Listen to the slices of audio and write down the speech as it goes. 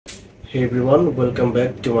Hey everyone, welcome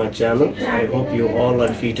back to my channel. I hope you all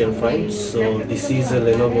are fit and fine. So this is a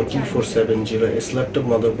Lenovo T470s laptop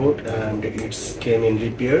motherboard and it's came in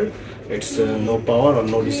repair. It's no power or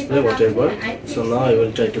no display, whatever. So now I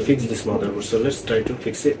will try to fix this motherboard. So let's try to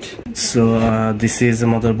fix it. So this is a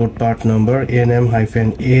motherboard part number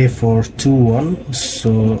NM-A421.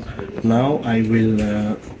 So now I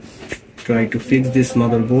will try to fix this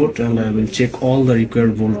motherboard and I will check all the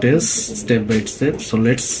required voltage step by step. So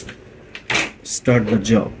let's start the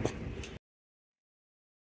job.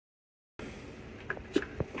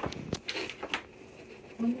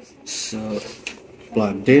 So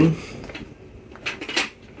plugged in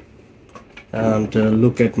and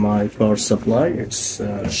look at my power supply. It's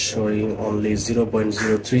showing only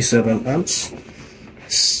 0.037 amps.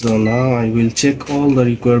 So now I will check all the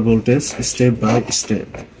required voltage step by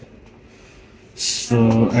step.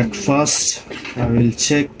 So at first I will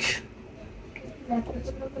check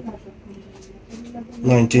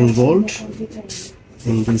 19 volt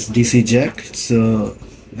in this DC jack. So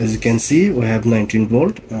as you can see, we have 19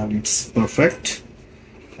 volt and it's perfect.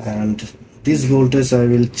 And this voltage I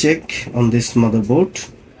will check on this motherboard,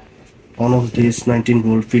 one of these 19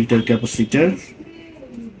 volt filter capacitor.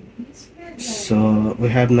 So we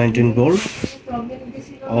have 19 volt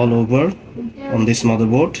all over on this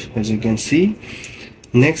motherboard, as you can see.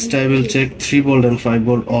 Next I will check 3 volt and 5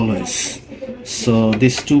 volt always. So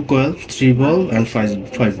these two coil, 3 volt and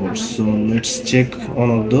 5 volts. So let's check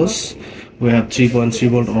one of those. We have 3.3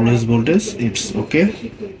 volt always voltage, it's okay,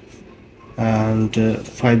 and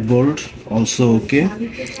 5 volt also okay.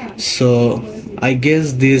 So I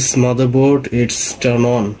guess this motherboard it's turn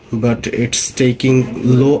on, but it's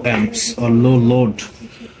taking low amps or low load.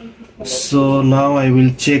 So now I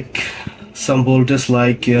will check some voltage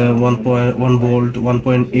like 1.1 volt,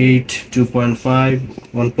 1.8, 2.5,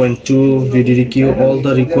 1.2, VDDQ, all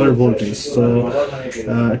the required voltage. So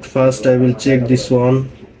at first I will check this one.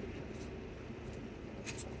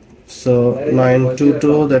 So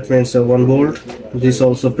 922, that means 1 volt. This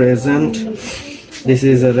also present. This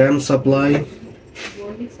is a RAM supply.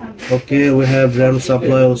 Okay, we have RAM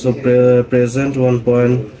supply also present,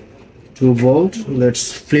 1.2 volt.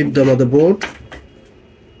 Let's flip the motherboard.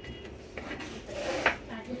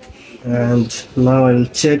 And now I will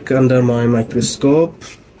check under my microscope.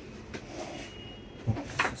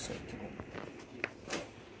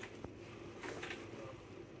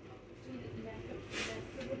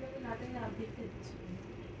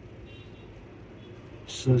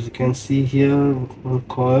 So as you can see here, one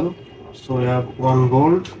coil. So we have 1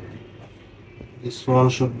 volt. This one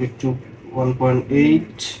should be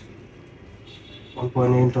 1.8.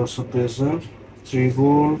 1.8 also present. 3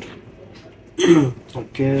 volt.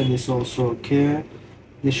 Okay, this also okay.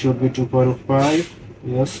 This should be 2.5.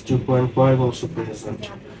 Yes, 2.5 also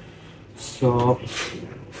present. So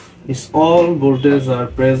it's all voltages are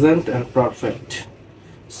present and perfect.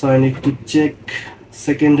 So I need to check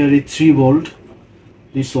secondary 3 volt.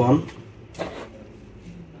 This one.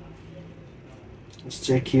 Let's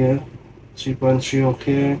check here. 3.3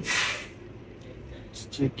 okay. Let's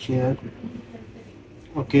check here.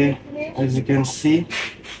 Okay, as you can see,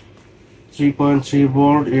 3.3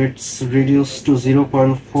 volt, it's reduced to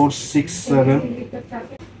 0.467.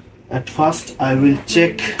 At first I will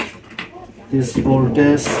check this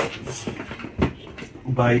voltage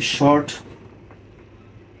by short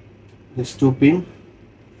this 2 pin.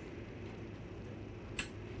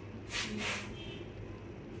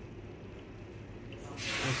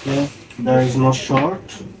 Okay, there is no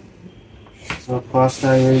short. So first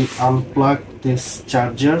I will unplug this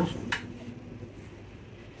charger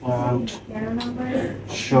and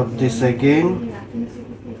short this again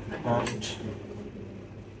and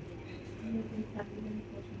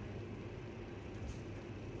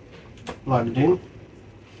plugged in.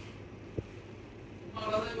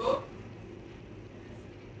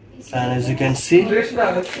 And as you can see,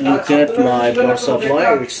 look at my power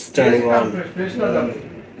supply, it's turning on.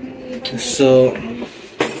 So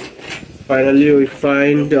finally we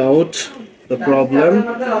find out the problem.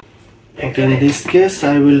 Okay, in this case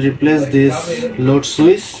I will replace this load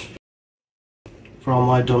switch from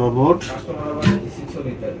my donor board.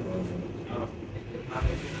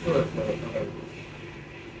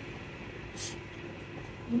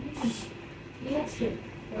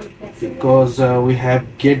 Because we have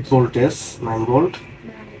gate voltage 9 volt,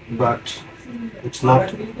 but it's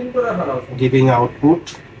not giving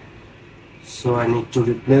output. So I need to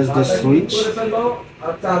replace this switch,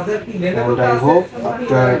 and I hope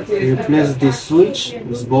after replace this switch,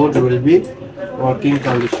 this board will be working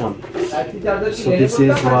condition. So this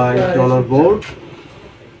is my donor board.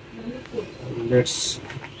 Let's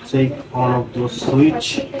take one of those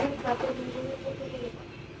switch.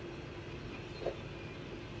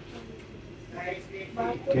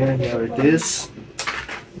 Okay, here it is.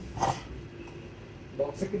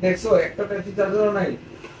 Okay,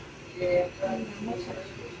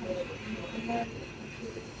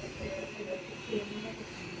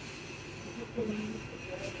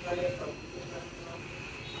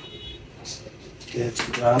 it's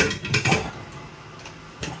done.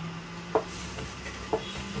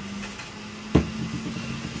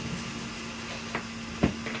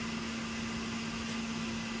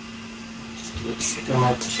 Let's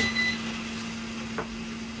connect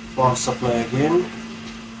power supply again,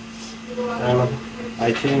 and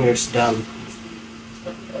I think it's done.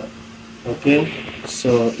 Okay,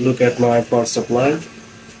 so look at my power supply.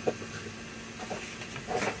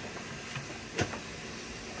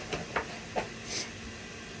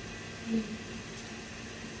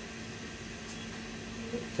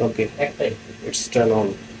 Okay, it's turned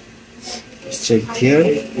on. Let's check here.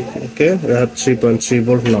 Okay, we have 3.3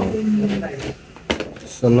 volt now.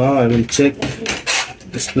 So now I will check the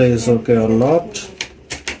display is okay or not.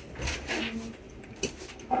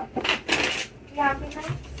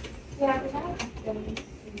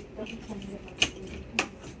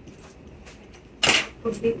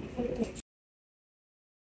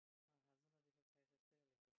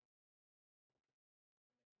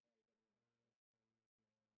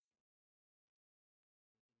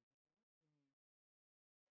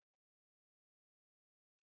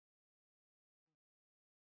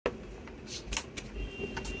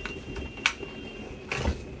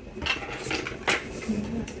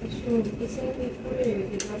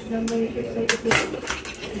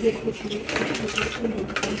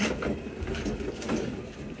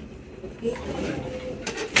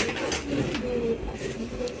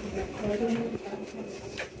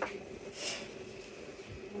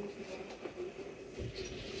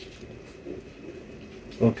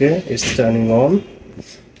 Okay, it's turning on.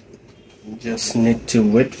 Just need to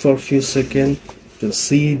wait for a few seconds to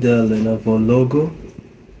see the Lenovo logo.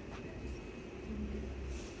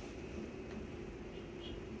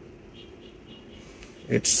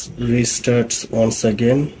 It restarts once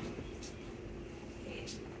again.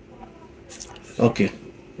 Okay,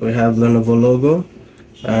 we have Lenovo logo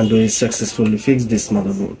and we successfully fixed this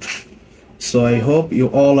motherboard. So I hope you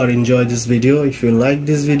all are enjoyed this video. If you like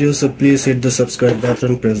this video, so please hit the subscribe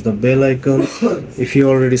button, press the bell icon. If you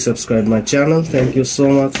already subscribed my channel, thank you so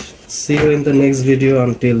much. See you in the next video.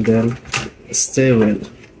 Until then, stay well.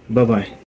 Bye bye.